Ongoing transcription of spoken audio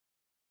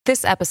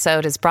This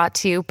episode is brought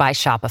to you by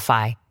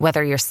Shopify.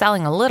 Whether you're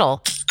selling a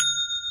little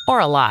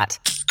or a lot,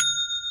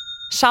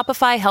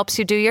 Shopify helps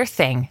you do your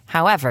thing,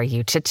 however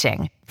you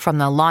cha-ching. From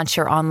the launch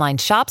your online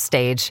shop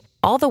stage,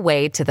 all the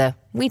way to the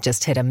we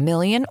just hit 1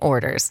 million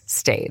orders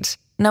stage.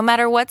 No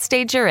matter what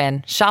stage you're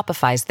in,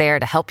 Shopify's there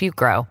to help you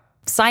grow.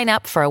 Sign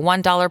up for a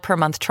 $1 per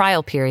month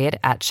trial period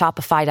at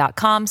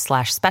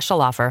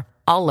shopify.com/special offer,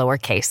 all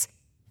lowercase.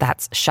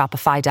 That's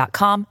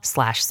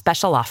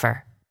shopify.com/special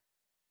offer.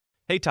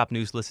 Hey, Top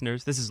News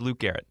listeners, this is Luke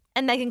Garrett.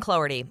 And Megan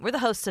Cloherty. We're the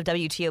hosts of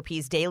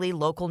WTOP's daily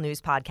local news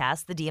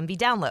podcast, the DMV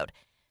Download.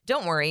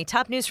 Don't worry,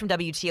 Top News from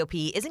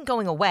WTOP isn't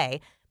going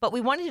away, but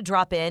we wanted to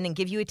drop in and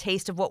give you a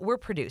taste of what we're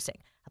producing,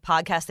 a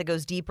podcast that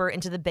goes deeper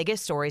into the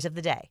biggest stories of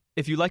the day.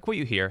 If you like what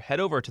you hear, head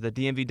over to the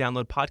DMV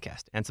Download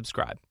podcast and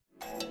subscribe.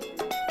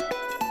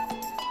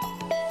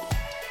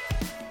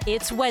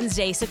 It's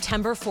Wednesday,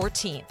 September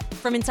 14th.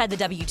 From inside the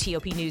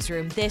WTOP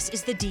newsroom, this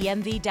is the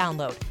DMV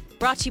Download,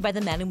 brought to you by the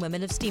men and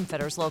women of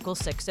Steamfitters Local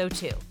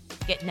 602.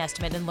 Get an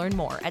estimate and learn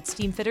more at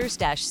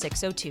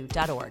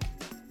steamfitters-602.org.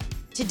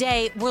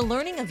 Today, we're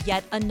learning of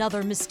yet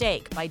another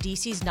mistake by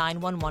DC's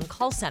 911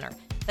 call center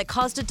that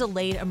caused a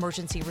delayed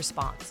emergency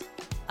response.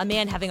 A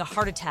man having a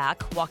heart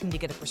attack, walking to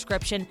get a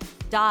prescription,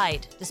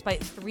 died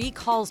despite 3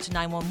 calls to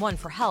 911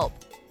 for help.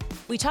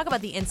 We talk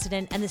about the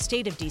incident and the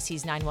state of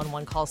DC's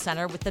 911 call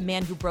center with the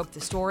man who broke the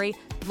story,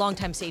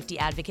 longtime safety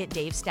advocate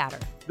Dave Statter.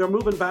 They're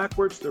moving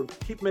backwards. They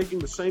keep making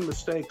the same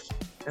mistakes.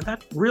 And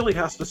that really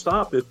has to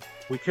stop if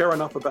we care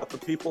enough about the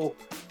people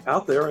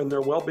out there and their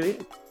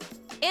well-being.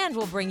 And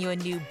we'll bring you a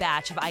new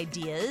batch of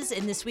ideas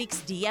in this week's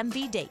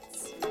DMV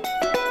Dates.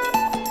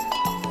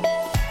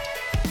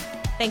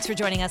 Thanks for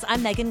joining us.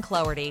 I'm Megan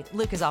Cloherty.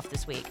 Luke is off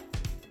this week.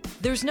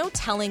 There's no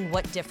telling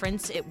what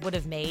difference it would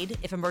have made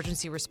if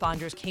emergency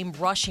responders came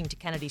rushing to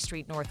Kennedy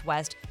Street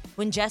Northwest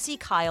when Jesse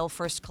Kyle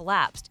first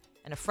collapsed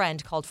and a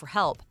friend called for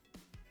help,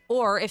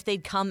 or if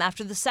they'd come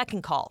after the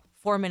second call,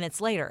 4 minutes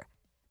later.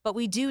 But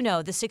we do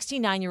know the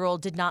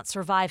 69-year-old did not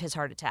survive his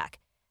heart attack.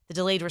 The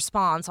delayed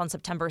response on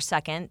September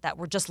 2nd that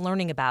we're just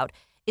learning about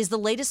is the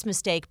latest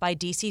mistake by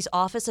DC's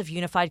Office of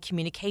Unified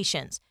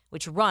Communications,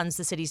 which runs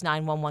the city's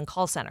 911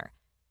 call center.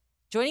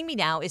 Joining me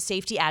now is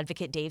safety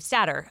advocate Dave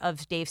Statter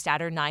of Dave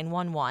Statter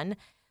 911,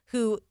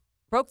 who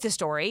broke the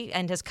story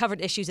and has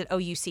covered issues at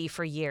OUC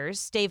for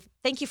years. Dave,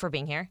 thank you for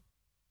being here.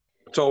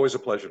 It's always a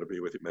pleasure to be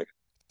with you, Megan.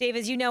 Dave,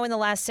 as you know, in the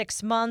last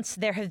 6 months,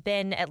 there have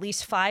been at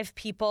least 5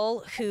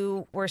 people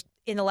who were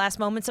in the last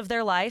moments of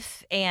their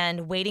life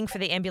and waiting for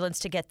the ambulance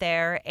to get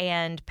there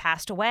and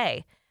passed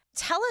away.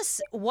 Tell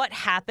us what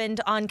happened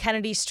on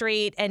Kennedy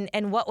Street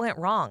and what went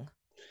wrong.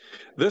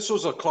 This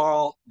was a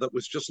call that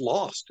was just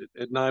lost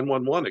at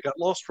 911. It got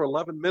lost for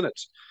 11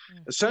 minutes.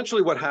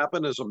 Essentially what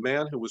happened is a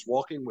man who was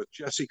walking with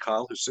Jesse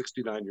Kyle, who's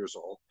 69 years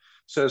old,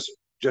 says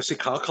Jesse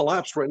Kyle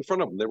collapsed right in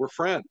front of him. They were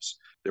friends.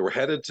 They were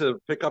headed to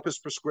pick up his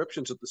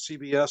prescriptions at the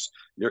CVS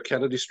near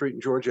Kennedy Street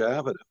and Georgia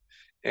Avenue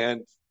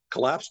and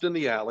collapsed in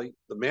the alley.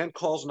 The man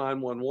calls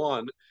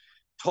 911,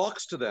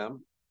 talks to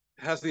them,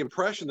 has the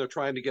impression they're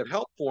trying to get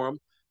help for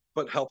him,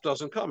 but help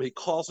doesn't come. He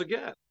calls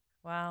again.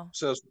 Wow.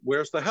 Says,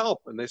 where's the help?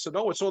 And they said,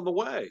 oh, it's on the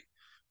way.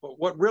 But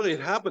what really had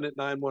happened at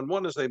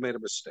 911 is they made a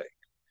mistake.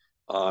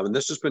 And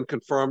this has been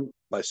confirmed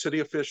by city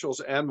officials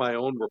and my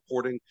own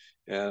reporting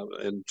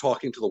and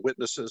talking to the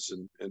witnesses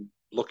and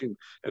looking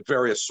at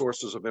various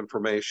sources of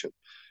information.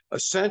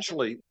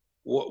 Essentially,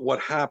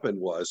 what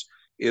happened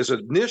is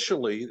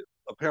initially,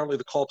 apparently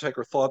the call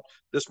taker thought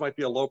this might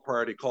be a low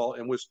priority call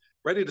and was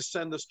ready to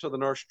send this to the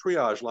nurse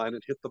triage line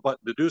and hit the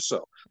button to do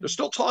so. They're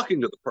still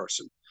talking to the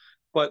person.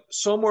 But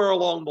somewhere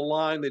along the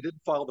line, they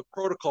didn't follow the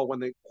protocol when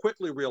they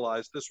quickly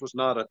realized this was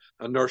not a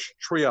nurse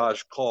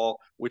triage call,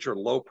 which are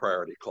low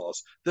priority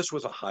calls. This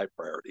was a high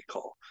priority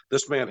call.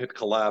 This man had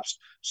collapsed,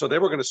 so they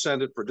were going to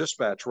send it for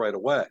dispatch right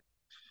away.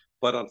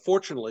 But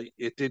unfortunately,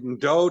 it didn't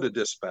go to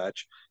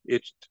dispatch.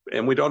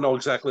 And we don't know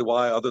exactly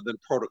why, other than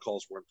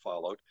protocols weren't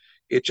followed.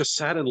 It just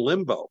sat in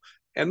limbo.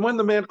 And when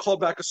the man called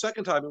back a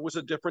second time, it was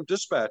a different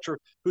dispatcher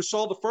who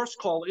saw the first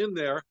call in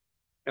there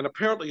and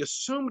apparently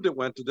assumed it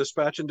went to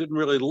dispatch and didn't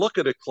really look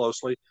at it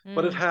closely,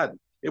 but it hadn't.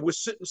 It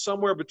was sitting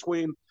somewhere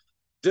between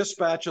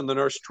dispatch and the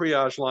nurse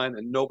triage line,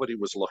 and nobody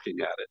was looking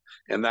at it.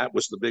 And that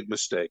was the big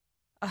mistake.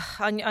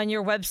 On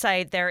your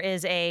website, there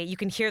is you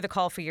can hear the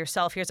call for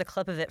yourself. Here's a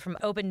clip of it from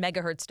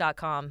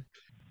openmegahertz.com.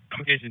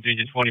 Application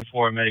region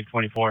 24, medic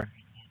 24.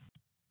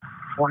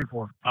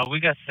 24. We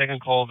got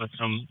second call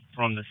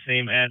from the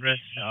same address.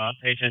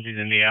 Patient is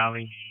in the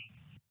alley.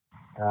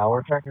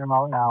 We're checking them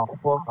out now.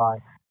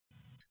 4-5.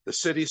 The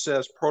city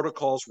says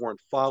protocols weren't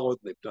followed.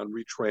 They've done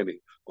retraining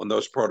on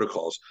those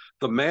protocols.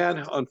 The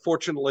man,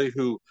 unfortunately,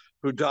 who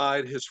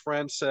died, his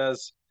friend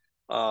says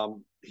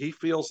he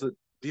feels that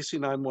DC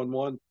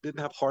 911 didn't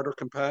have heart or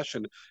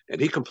compassion,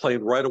 and he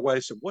complained right away,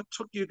 said, what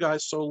took you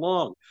guys so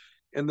long?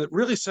 And the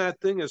really sad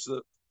thing is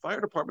the fire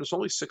department is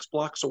only 6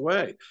 blocks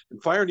away,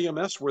 and fire and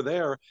EMS were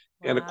there.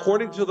 And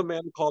according to the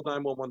man who called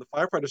 911, the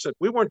firefighter said,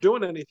 we weren't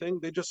doing anything.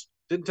 They just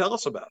didn't tell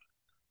us about it.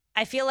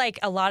 I feel like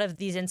a lot of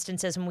these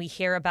instances, when we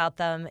hear about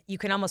them, you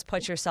can almost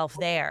put yourself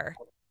there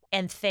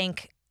and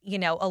think,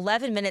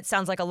 11 minutes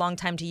sounds like a long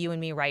time to you and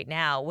me right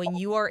now. When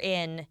you are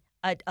in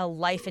a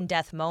life and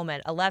death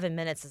moment, 11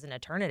 minutes is an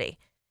eternity.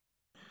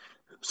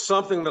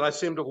 Something that I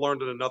seem to have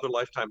learned in another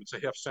lifetime, it's a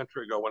half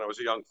century ago when I was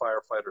a young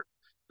firefighter,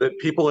 that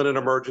people in an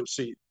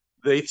emergency,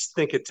 they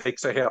think it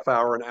takes a half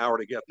hour, an hour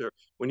to get there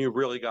when you've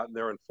really gotten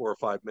there in 4 or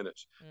 5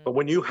 minutes. But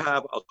when you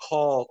have a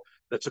call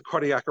that's a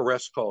cardiac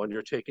arrest call and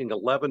you're taking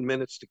 11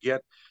 minutes to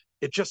get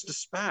it just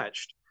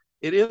dispatched,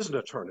 it is an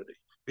eternity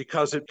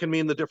because it can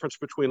mean the difference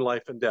between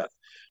life and death.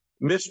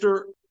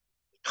 Mr.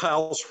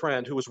 Kyle's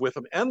friend who was with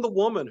him and the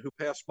woman who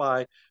passed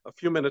by a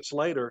few minutes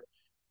later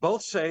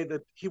both say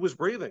that he was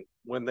breathing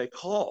when they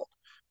called.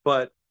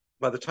 But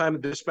by the time the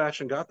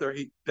dispatching got there,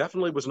 he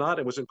definitely was not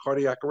and was in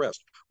cardiac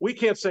arrest. We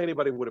can't say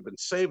anybody would have been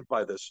saved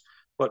by this,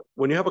 but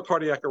when you have a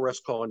cardiac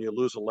arrest call and you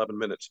lose 11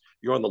 minutes,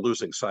 you're on the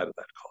losing side of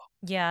that call.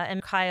 Yeah,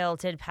 and Kyle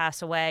did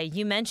pass away.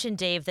 You mentioned,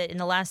 Dave, that in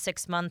the last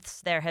 6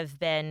 months, there have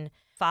been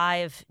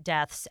 5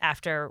 deaths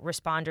after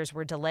responders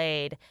were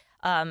delayed.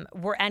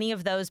 Were any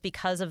of those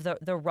because of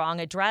the wrong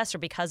address or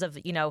because of,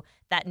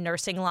 that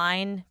nursing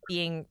line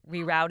being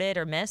rerouted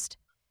or missed?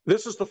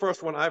 This is the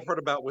first one I've heard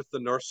about with the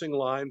nursing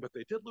line, but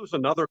they did lose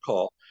another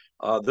call.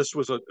 This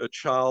was a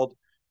child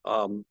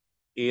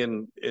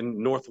in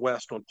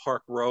Northwest on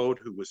Park Road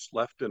who was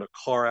left in a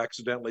car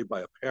accidentally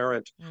by a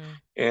parent,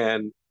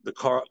 and the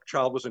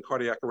child was in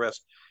cardiac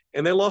arrest.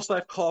 And they lost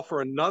that call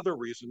for another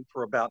reason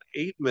for about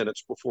 8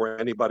 minutes before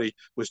anybody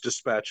was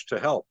dispatched to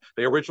help.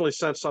 They originally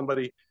sent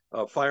somebody,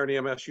 fire and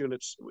EMS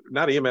units,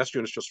 not EMS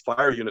units, just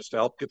fire units to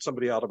help get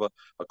somebody out of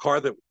a car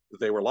that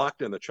they were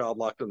locked in, the child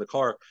locked in the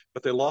car.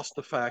 But they lost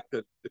the fact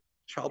that the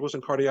child was in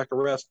cardiac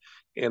arrest.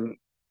 And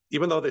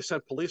even though they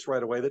sent police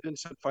right away, they didn't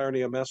send fire and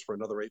EMS for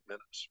another 8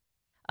 minutes.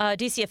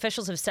 D.C.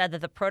 officials have said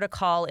that the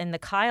protocol in the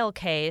Kyle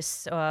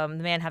case, the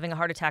man having a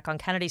heart attack on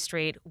Kennedy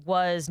Street,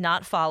 was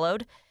not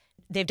followed.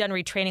 They've done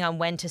retraining on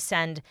when to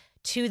send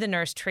to the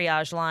nurse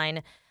triage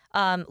line.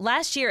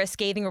 Last year, a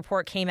scathing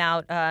report came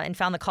out and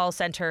found the call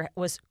center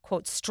was,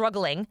 quote,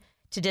 struggling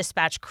to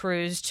dispatch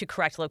crews to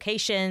correct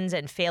locations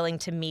and failing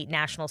to meet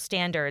national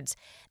standards.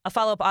 A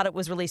follow-up audit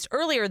was released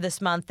earlier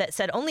this month that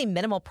said only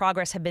minimal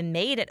progress had been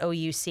made at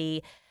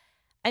OUC.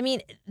 I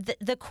mean,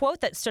 the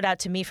quote that stood out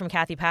to me from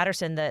Kathy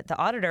Patterson, the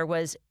auditor,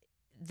 was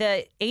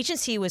the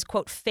agency was,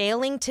 quote,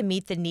 failing to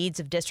meet the needs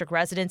of district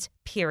residents,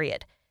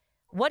 period.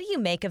 What do you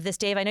make of this,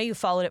 Dave? I know you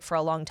followed it for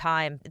a long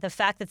time. The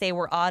fact that they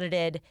were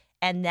audited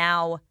and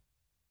now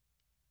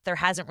there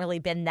hasn't really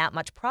been that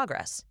much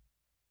progress.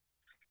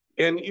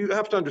 And you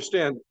have to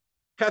understand,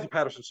 Kathy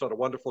Patterson did a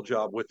wonderful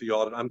job with the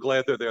audit. I'm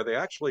glad they're there. They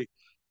actually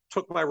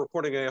took my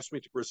reporting and asked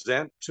me to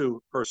present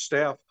to her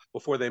staff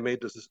before they made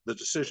the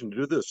decision to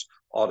do this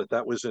audit.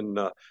 That was in,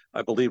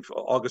 I believe,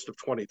 August of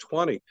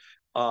 2020.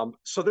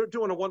 So they're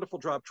doing a wonderful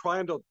job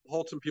trying to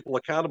hold some people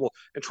accountable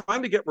and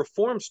trying to get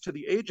reforms to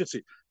the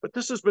agency. But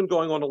this has been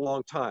going on a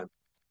long time.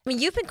 I mean,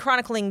 you've been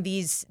chronicling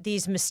these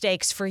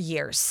mistakes for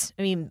years.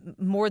 I mean,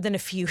 more than a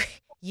few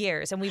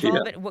years. And we've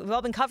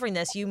all been covering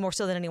this, you more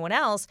so than anyone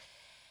else.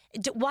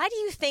 Why do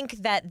you think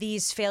that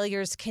these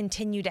failures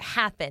continue to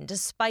happen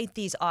despite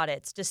these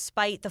audits,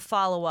 despite the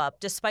follow-up,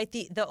 despite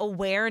the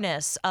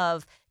awareness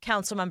of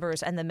council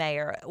members and the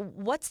mayor?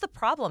 What's the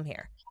problem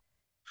here?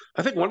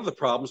 I think one of the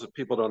problems is that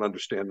people don't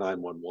understand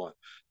 911.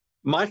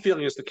 My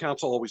feeling is the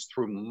council always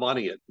threw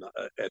money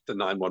at the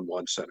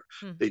 911 center.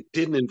 They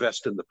didn't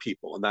invest in the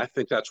people. And I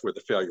think that's where the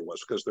failure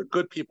was, because they're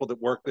good people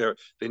that work there.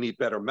 They need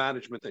better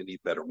management. They need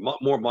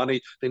more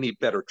money. They need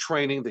better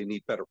training. They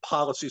need better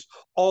policies.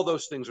 All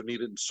those things are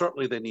needed. And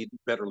certainly they need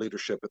better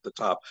leadership at the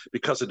top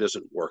because it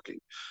isn't working.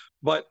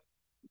 But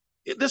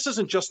this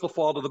isn't just the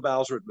fault of the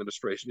Bowser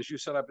administration. As you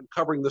said, I've been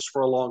covering this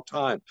for a long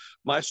time.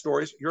 My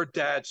stories, your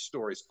dad's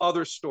stories,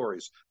 other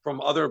stories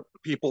from other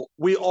people.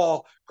 We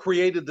all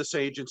created this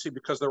agency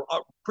because there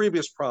are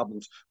previous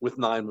problems with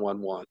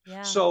 911.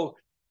 Yeah. So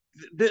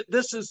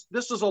this is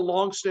a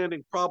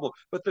long-standing problem.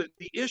 But the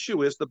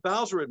issue is the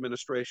Bowser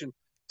administration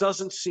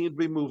doesn't seem to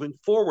be moving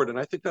forward. And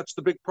I think that's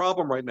the big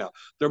problem right now.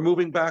 They're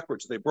moving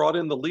backwards. They brought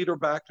in the leader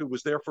back who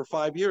was there for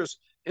 5 years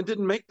and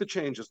didn't make the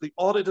changes. The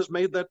audit has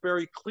made that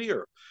very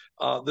clear.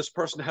 This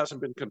person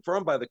hasn't been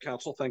confirmed by the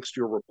council, thanks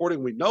to your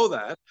reporting. We know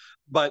that.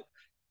 But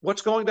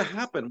what's going to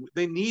happen?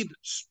 They need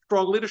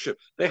strong leadership.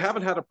 They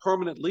haven't had a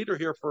permanent leader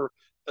here for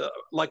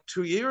like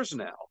 2 years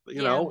now,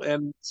 you know,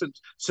 and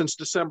since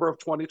December of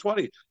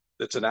 2020.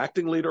 It's an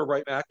acting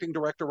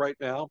director right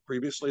now.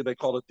 Previously, they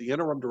called it the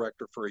interim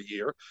director for a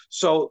year.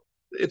 So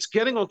it's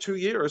getting on 2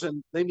 years,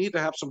 and they need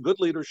to have some good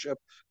leadership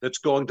that's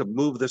going to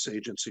move this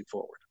agency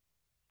forward.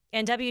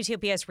 And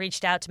WTOP has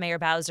reached out to Mayor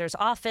Bowser's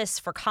office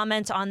for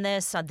comment on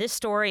this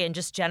story, and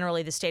just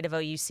generally the state of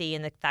OUC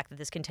and the fact that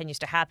this continues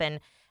to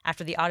happen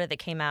after the audit that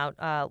came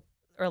out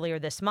earlier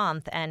this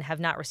month, and have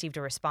not received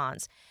a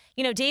response.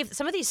 You know, Dave,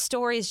 some of these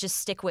stories just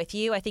stick with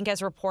you. I think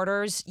as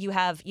reporters, you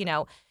have,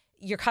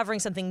 you're covering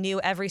something new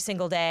every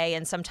single day,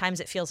 and sometimes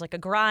it feels like a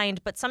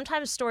grind, but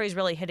sometimes stories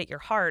really hit at your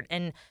heart.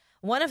 And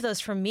One of those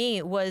for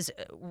me was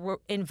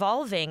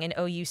involving an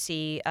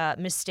OUC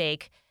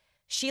mistake.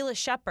 Sheila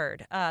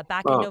Shepard,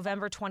 back in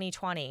November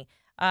 2020.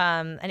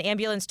 An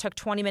ambulance took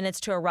 20 minutes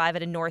to arrive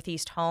at a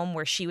Northeast home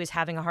where she was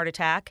having a heart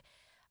attack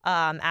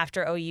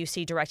after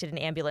OUC directed an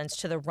ambulance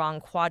to the wrong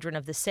quadrant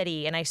of the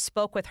city. And I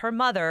spoke with her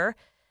mother,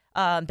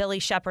 Billy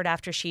Shepard,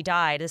 after she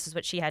died. This is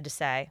what she had to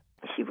say.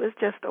 She was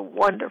just a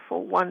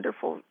wonderful,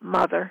 wonderful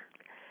mother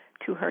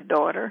to her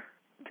daughter.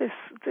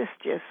 This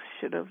just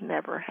should have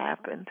never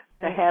happened.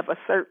 To have a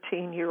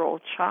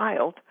 13-year-old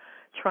child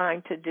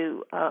trying to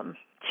do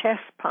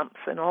chest pumps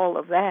and all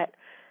of that,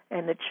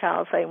 and the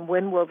child saying,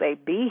 when will they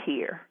be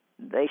here?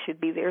 They should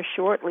be there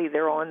shortly.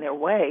 They're on their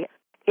way.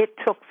 It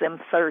took them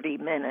 30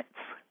 minutes,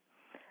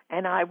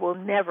 and I will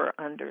never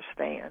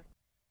understand.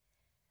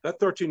 That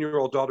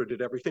 13-year-old daughter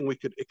did everything we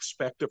could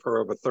expect of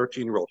her, of a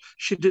 13-year-old.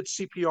 She did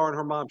CPR on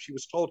her mom. She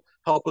was told,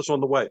 help us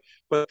on the way.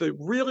 But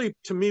really,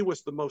 to me,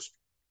 was the most,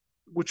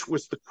 which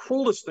was the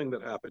cruelest thing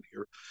that happened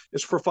here,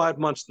 is for 5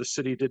 months, the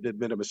city didn't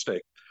admit a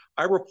mistake.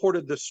 I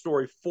reported this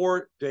story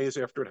 4 days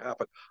after it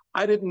happened.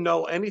 I didn't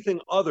know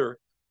anything other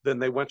than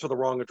they went to the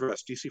wrong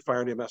address. DC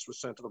Fire and EMS was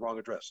sent to the wrong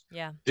address.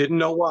 Yeah. Didn't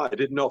know why. I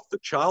didn't know if the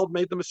child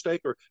made the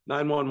mistake or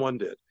 911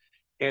 did.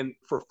 And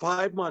for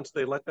 5 months,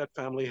 they let that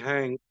family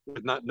hang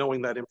with not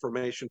knowing that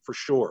information for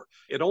sure.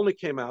 It only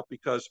came out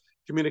because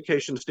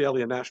Communications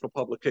Daily, a national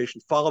publication,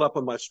 followed up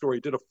on my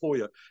story, did a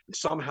FOIA, and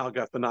somehow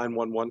got the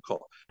 911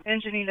 call.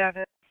 Engine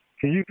 11.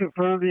 Can you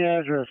confirm the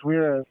address?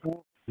 We're at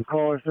 4. The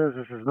caller says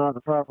this is not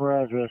the proper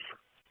address.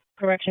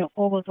 Correction,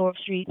 Oglethorpe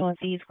Street,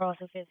 Northeast,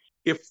 Crossing Fifth.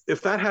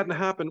 If that hadn't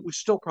happened, we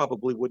still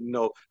probably wouldn't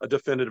know a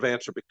definitive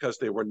answer because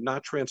they were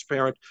not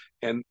transparent,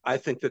 and I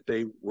think that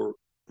they were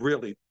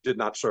really did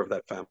not serve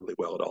that family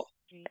well at all.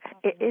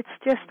 It's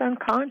just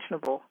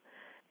unconscionable,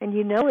 and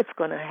you know it's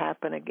going to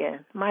happen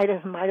again. Might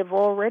have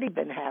already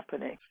been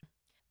happening.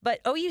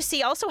 But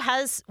OUC also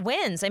has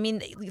wins. I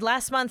mean,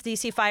 last month,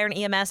 DC Fire and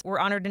EMS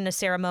were honored in a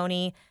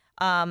ceremony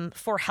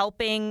for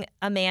helping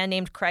a man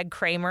named Craig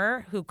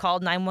Kramer, who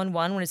called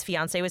 911 when his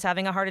fiance was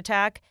having a heart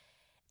attack.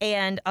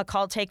 And a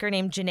call taker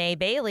named Janae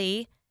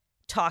Bailey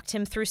talked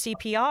him through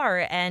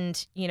CPR.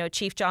 And,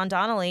 Chief John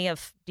Donnelly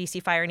of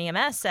DC Fire and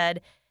EMS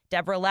said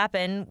Deborah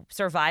Lappin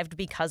survived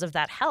because of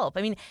that help.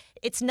 I mean,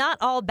 it's not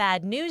all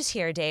bad news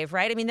here, Dave,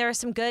 right? I mean, there are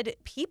some good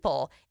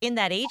people in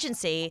that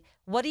agency.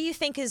 What do you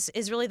think is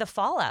really the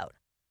fallout?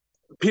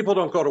 People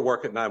don't go to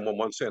work at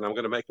 911 saying, I'm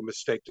going to make a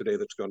mistake today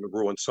that's going to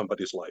ruin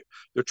somebody's life.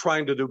 They're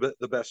trying to do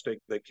the best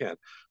they can.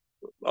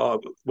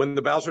 When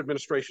the Bowser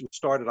administration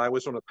started, I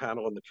was on a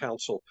panel in the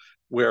council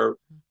where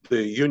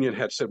the union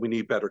had said we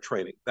need better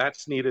training.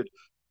 That's needed.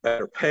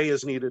 Better pay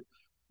is needed.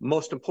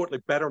 Most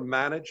importantly, better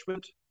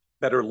management,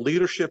 better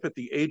leadership at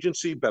the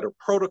agency, better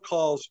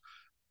protocols,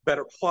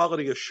 better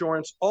quality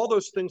assurance. All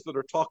those things that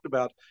are talked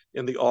about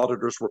in the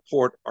auditor's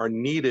report are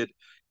needed.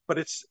 But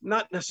it's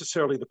not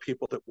necessarily the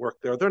people that work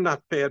there. They're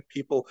not bad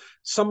people.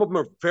 Some of them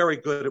are very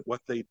good at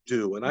what they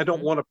do. And I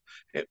don't want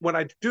to, when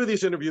I do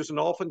these interviews, and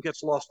often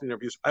gets lost in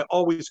interviews, I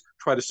always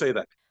try to say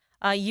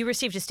that. You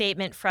received a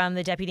statement from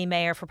the Deputy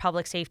Mayor for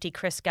Public Safety,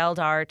 Chris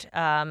Geldart,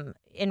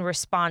 in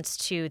response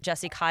to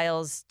Jesse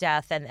Kyle's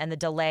death and the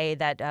delay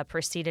that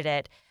preceded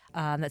it,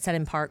 that said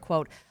in part,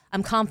 quote,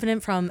 I'm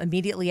confident from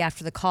immediately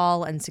after the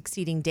call and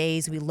succeeding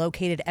days, we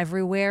located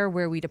everywhere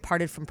where we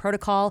departed from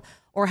protocol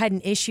or had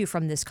an issue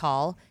from this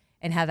call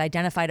and have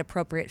identified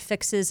appropriate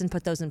fixes and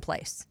put those in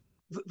place.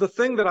 The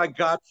thing that I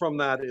got from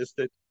that is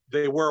that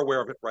they were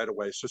aware of it right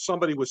away. So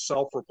somebody was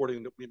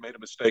self-reporting that we made a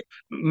mistake.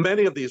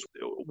 Many of these,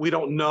 we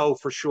don't know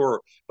for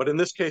sure. But in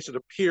this case, it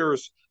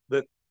appears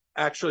that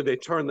actually they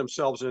turned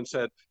themselves in and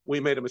said, we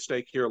made a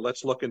mistake here.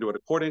 Let's look into it.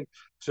 According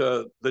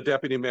to the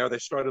deputy mayor, they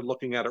started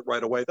looking at it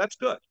right away. That's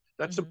good.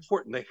 That's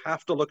important. They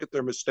have to look at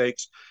their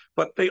mistakes,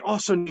 but they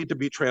also need to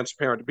be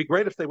transparent. It'd be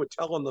great if they would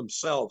tell them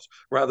themselves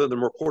rather than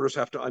reporters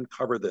have to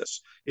uncover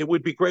this. It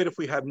would be great if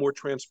we had more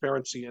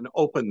transparency and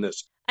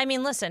openness. I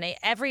mean, listen,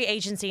 every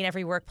agency and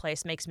every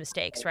workplace makes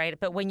mistakes, right?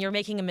 But when you're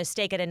making a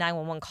mistake at a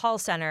 911 call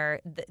center,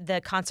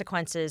 the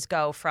consequences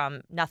go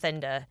from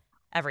nothing to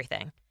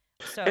everything.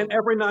 So, and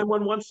every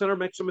 911 center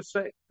makes a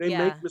mistake. They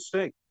make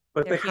mistakes,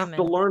 but they have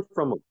to learn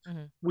from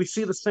them. We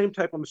see the same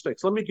type of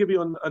mistakes. Let me give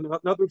you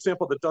another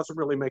example that doesn't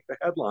really make the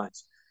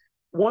headlines.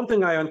 One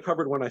thing I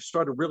uncovered when I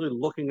started really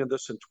looking at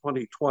this in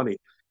 2020,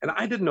 and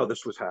I didn't know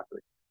this was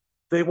happening.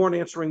 They weren't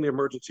answering the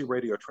emergency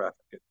radio traffic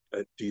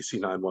at DC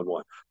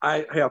 911.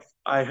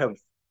 I have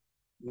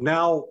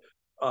now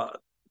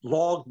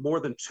logged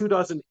more than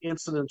 24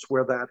 incidents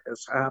where that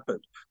has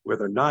happened, where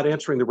they're not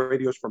answering the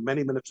radios for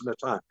many minutes at a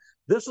time.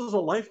 This is a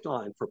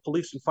lifeline for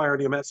police and fire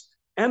and EMS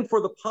and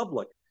for the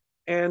public.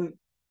 And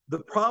the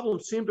problem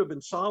seemed to have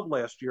been solved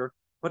last year,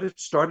 but it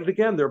started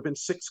again. There have been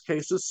 6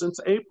 cases since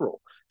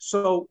April.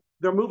 So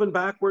they're moving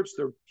backwards.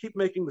 They keep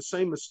making the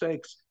same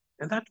mistakes.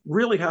 And that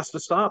really has to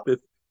stop if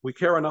we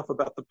care enough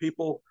about the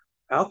people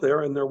out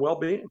there and their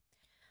well-being.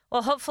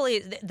 Well,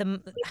 hopefully, I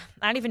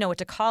don't even know what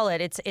to call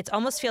it. It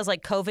almost feels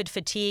like COVID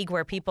fatigue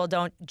where people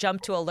don't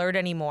jump to alert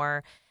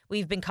anymore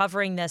we've been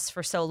covering this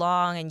for so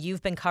long and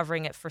you've been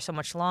covering it for so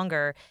much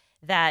longer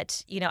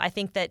that, I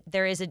think that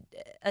there is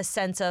a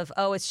sense of,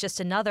 oh, it's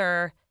just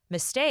another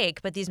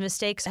mistake, but these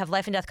mistakes have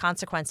life and death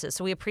consequences.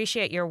 So we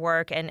appreciate your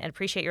work and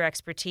appreciate your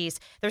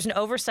expertise. There's an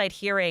oversight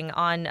hearing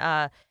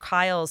on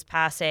Kyle's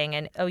passing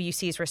and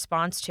OUC's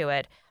response to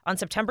it on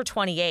September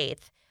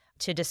 28th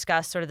to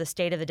discuss sort of the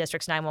state of the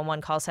district's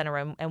 911 call center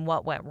and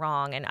what went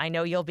wrong. And I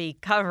know you'll be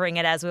covering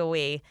it, as will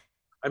we.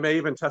 I may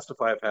even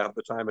testify if I have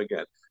the time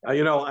again.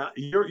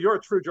 You're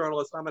a true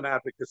journalist. I'm an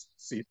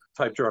advocacy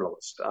type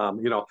journalist.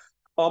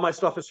 All my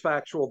stuff is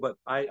factual, but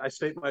I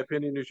state my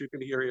opinion, as you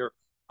can hear here.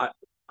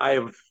 I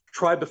have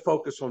tried to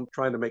focus on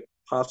trying to make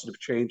positive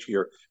change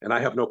here, and I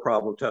have no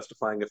problem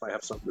testifying if I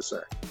have something to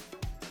say.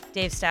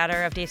 Dave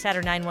Statter of Dave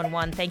Statter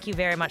 911, thank you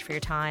very much for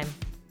your time.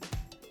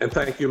 And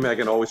thank you,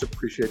 Megan. Always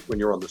appreciate when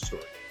you're on the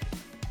story.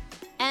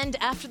 And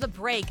after the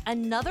break,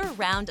 another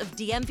round of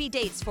DMV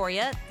dates for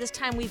you. This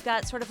time we've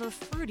got sort of a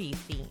fruity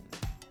theme.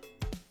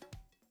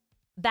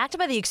 Backed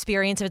by the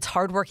experience of its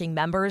hardworking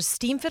members,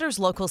 Steamfitters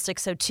Local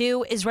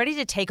 602 is ready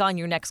to take on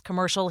your next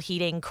commercial,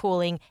 heating,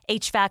 cooling,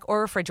 HVAC,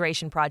 or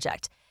refrigeration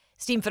project.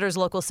 Steamfitters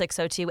Local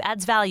 602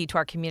 adds value to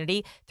our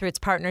community through its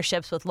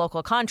partnerships with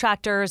local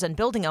contractors and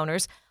building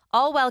owners,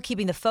 all while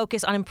keeping the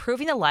focus on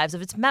improving the lives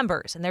of its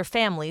members and their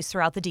families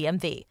throughout the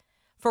DMV.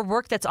 For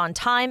work that's on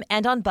time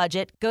and on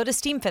budget, go to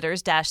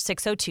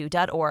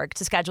steamfitters-602.org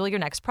to schedule your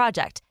next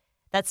project.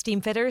 That's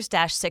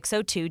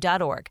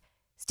steamfitters-602.org.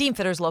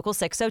 Steamfitters Local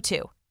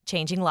 602.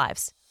 Changing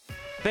lives.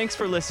 Thanks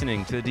for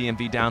listening to the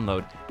DMV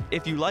Download.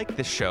 If you like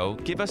this show,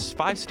 give us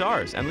 5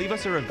 stars and leave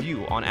us a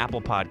review on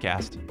Apple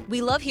Podcast.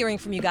 We love hearing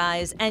from you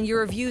guys, and your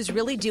reviews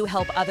really do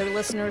help other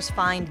listeners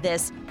find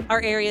this,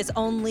 our area's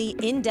only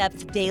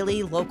in-depth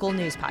daily local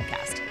news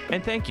podcast.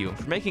 And thank you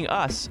for making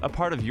us a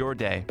part of your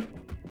day.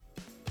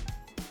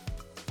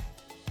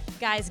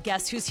 Guys,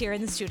 guess who's here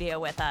in the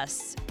studio with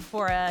us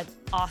for an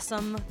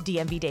awesome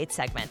DMV date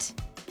segment?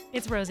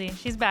 It's Rosie.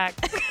 She's back.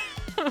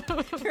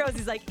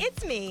 Rosie's like,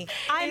 it's me.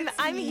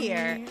 I'm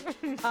here.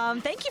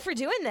 Thank you for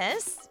doing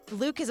this.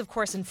 Luke is, of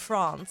course, in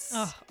France.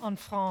 Oh, en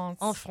France.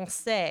 En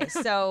français.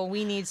 So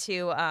we need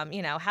to,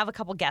 have a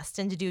couple guests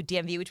in to do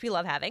DMV, which we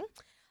love having.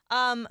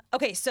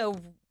 Okay, so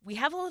we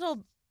have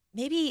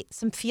maybe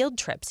some field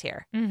trips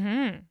here.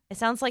 Mm-hmm. It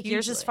sounds like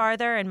yours is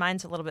farther and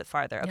mine's a little bit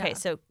farther. Okay,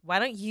 So why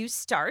don't you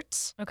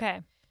start?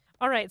 Okay.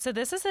 All right. So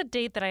this is a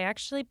date that I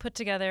actually put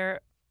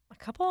together a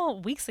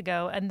couple weeks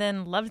ago and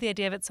then loved the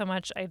idea of it so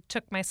much I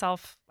took my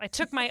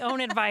own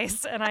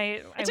advice and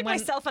I took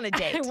myself on a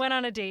date. I went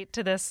on a date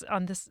to this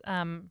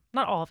not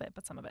all of it,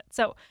 but some of it.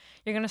 So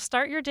you're going to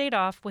start your date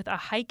off with a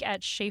hike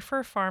at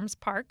Schaefer Farms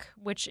Park,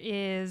 which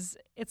it's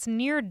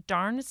near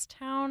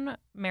Darnestown,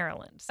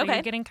 Maryland. So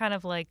you're getting kind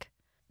of like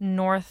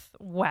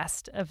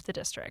northwest of the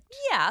district.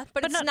 Yeah,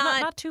 but it's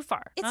not too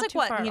far. It's not like too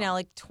what, far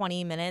like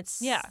 20 minutes?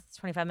 Yeah.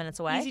 25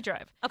 minutes away? Easy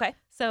drive. Okay.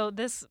 So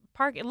this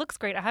park, it looks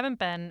great. I haven't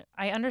been.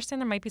 I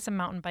understand there might be some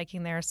mountain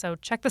biking there, so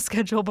check the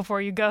schedule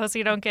before you go so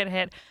you don't get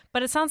hit.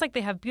 But it sounds like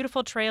they have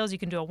beautiful trails. You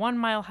can do a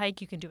 1-mile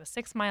hike. You can do a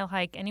 6-mile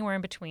hike, anywhere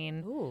in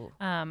between. Ooh.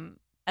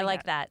 I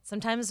like that.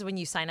 Sometimes when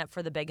you sign up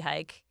for the big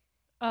hike,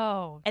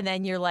 and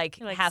then you're like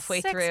halfway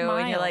through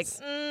miles. And you're like,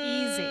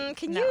 easy.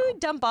 Can you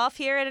dump off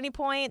here at any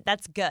point?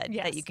 That's good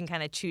that you can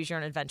kind of choose your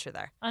own adventure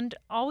there. And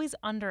always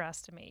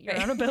underestimate your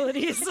own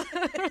abilities.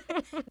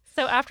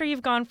 So after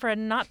you've gone for a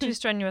not too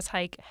strenuous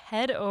hike,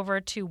 head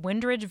over to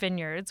Windridge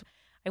Vineyards.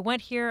 I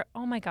went here.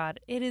 Oh my God,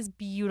 it is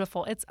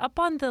beautiful. It's up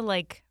on the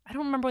I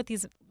don't remember what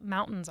these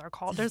mountains are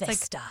called. There's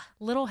Vista.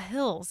 Little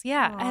hills.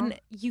 Yeah. Aww.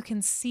 And you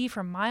can see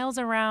for miles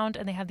around,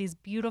 and they have these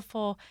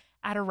beautiful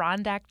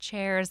Adirondack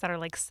chairs that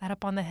are set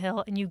up on the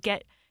hill, and you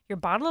get your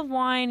bottle of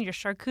wine, your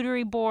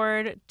charcuterie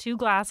board, 2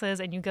 glasses,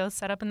 and you go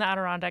set up in the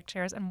Adirondack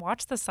chairs and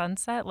watch the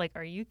sunset.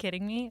 Are you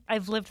kidding me?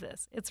 I've lived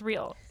this. It's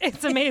real.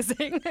 It's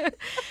amazing.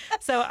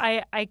 So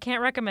I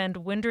can't recommend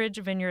Windridge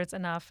Vineyards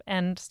enough.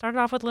 And start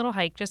off with a little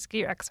hike just to get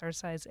your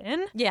exercise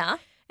in. Yeah.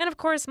 And of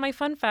course, my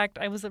fun fact,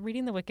 I was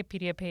reading the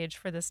Wikipedia page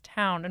for this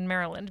town in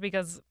Maryland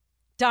because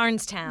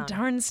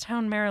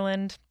Darnestown,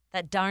 Maryland.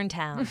 That darn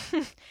town.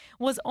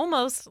 Was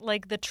almost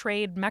like the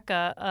trade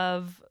mecca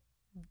of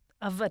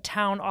a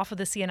town off of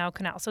the C&O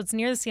Canal. So it's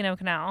near the C&O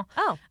Canal.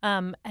 Oh.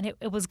 And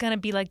it was going to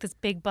be like this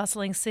big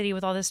bustling city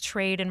with all this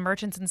trade and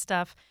merchants and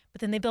stuff.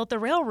 But then they built the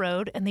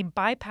railroad and they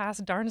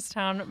bypassed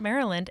Darnestown,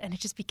 Maryland, and it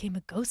just became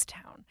a ghost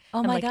town.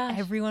 Oh, my gosh.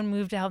 Everyone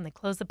moved out and they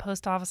closed the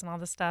post office and all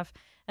this stuff.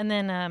 And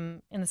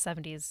then in the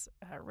 70s,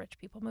 rich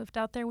people moved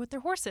out there with their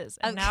horses.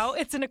 And now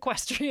it's an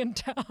equestrian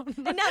town.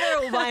 And now there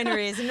are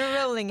wineries and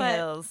rolling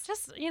hills.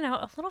 Just,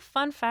 a little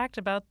fun fact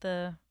about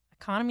the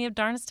economy of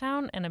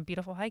Darnestown and a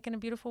beautiful hike and a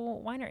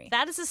beautiful winery.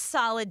 That is a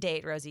solid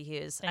date, Rosie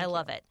Hughes. I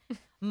love it.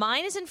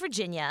 Mine is in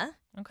Virginia.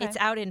 Okay. It's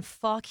out in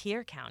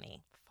Fauquier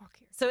County.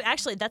 So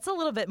actually, that's a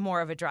little bit more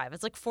of a drive.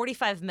 It's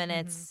 45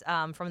 minutes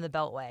from the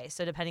Beltway.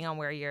 So depending on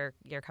where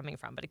you're coming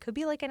from, but it could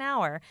be an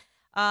hour.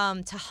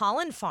 To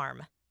Holland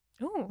Farm.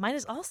 Ooh. Mine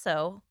is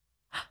also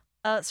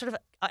sort of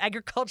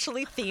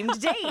agriculturally themed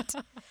date.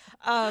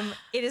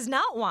 It is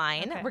not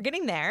wine. Okay. We're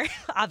getting there.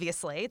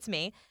 Obviously, it's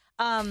me.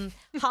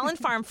 Holland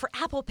Farm for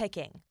apple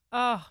picking.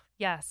 Oh,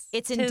 yes.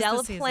 It's in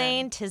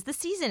Delaplane. 'Tis the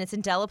season. It's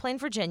in Delaplane,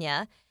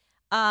 Virginia.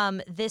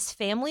 This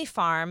family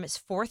farm is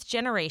 4th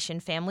generation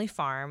family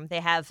farm.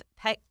 They have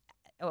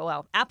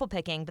apple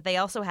picking, but they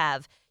also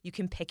have, you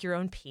can pick your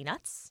own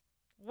peanuts.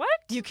 What?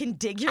 You can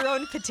dig your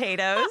own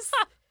potatoes.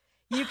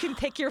 You can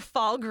pick your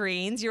fall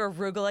greens, your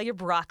arugula, your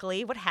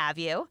broccoli, what have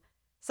you.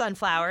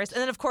 Sunflowers.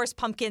 And then, of course,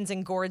 pumpkins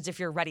and gourds if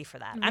you're ready for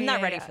that. I'm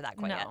not ready for that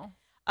quite yet.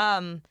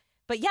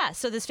 But yeah,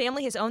 so this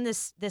family has owned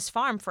this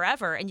farm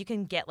forever, and you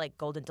can get like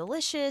Golden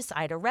Delicious,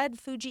 Ida Red,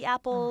 Fuji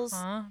apples.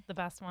 The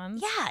best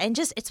ones. Yeah, and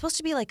just it's supposed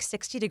to be like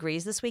 60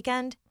 degrees this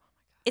weekend.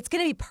 It's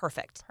going to be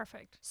perfect.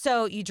 Perfect.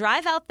 So you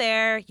drive out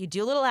there, you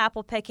do a little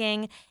apple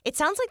picking. It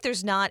sounds like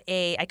there's not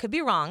I could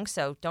be wrong,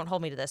 so don't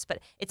hold me to this, but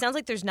it sounds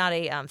like there's not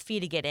a fee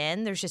to get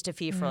in. There's just a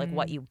fee for like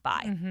what you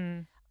buy.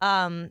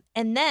 Mm-hmm.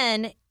 And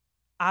then,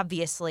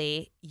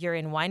 obviously, you're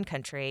in wine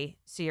country,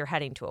 so you're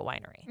heading to a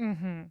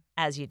winery,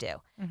 as you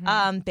do.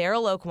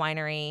 Barrel Oak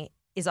Winery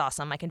is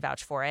awesome. I can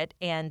vouch for it.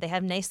 And they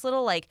have nice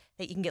little, that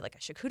you can get like a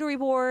charcuterie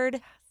board,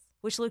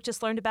 which Luke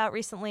just learned about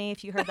recently,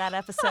 if you heard that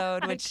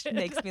episode, which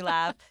makes me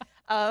laugh.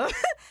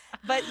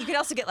 But you can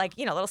also get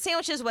little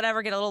sandwiches,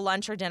 whatever, get a little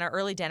lunch or dinner,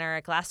 early dinner,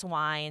 a glass of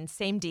wine,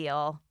 same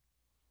deal.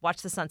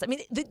 Watch the sunset. I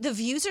mean, the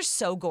views are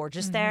so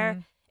gorgeous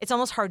there. It's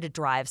almost hard to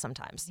drive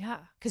sometimes. Yeah.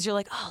 Because you're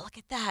like, oh, look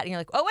at that. And you're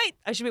like, oh, wait,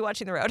 I should be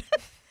watching the road.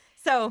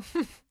 So.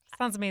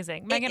 Sounds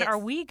amazing. Megan, are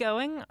we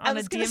going on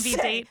a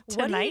DMV date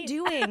tonight? What are you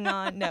doing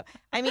on? No.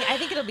 I mean, I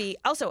think it'll be.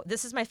 Also,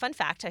 this is my fun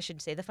fact. I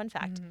should say the fun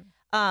fact.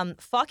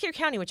 Fauquier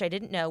County, which I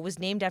didn't know, was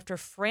named after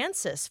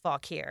Francis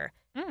Fauquier,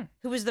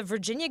 who was the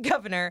Virginia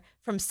governor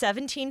from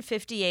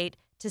 1758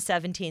 to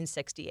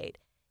 1768.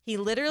 He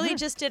literally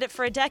just did it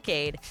for a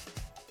decade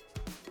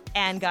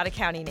and got a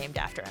county named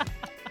after him.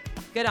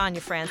 Good on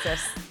you,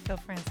 Francis. Go,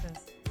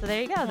 Francis. So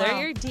there you go. Wow. There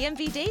are your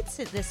DMV dates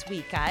this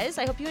week, guys.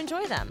 I hope you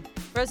enjoy them.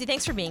 Rosie,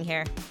 thanks for being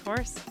here. Of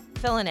course.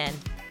 Filling in,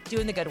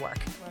 doing the good work.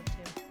 Love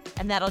to.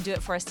 And that'll do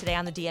it for us today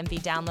on the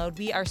DMV Download.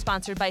 We are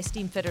sponsored by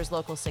Steamfitters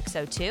Local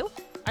 602.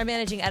 Our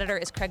managing editor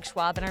is Craig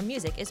Schwab, and our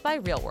music is by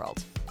Real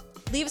World.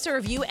 Leave us a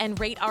review and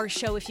rate our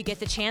show if you get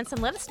the chance,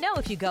 and let us know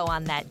if you go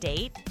on that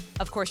date.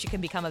 Of course, you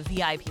can become a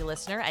VIP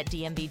listener at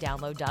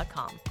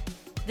dmvdownload.com.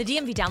 The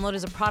DMV Download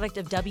is a product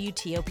of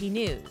WTOP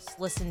News.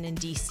 Listen in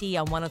D.C.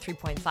 on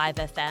 103.5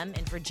 FM,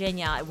 in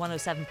Virginia at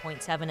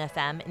 107.7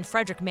 FM, in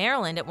Frederick,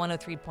 Maryland at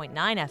 103.9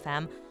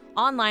 FM,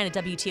 online at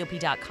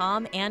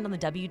WTOP.com, and on the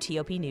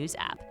WTOP News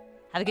app.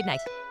 Have a good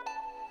night.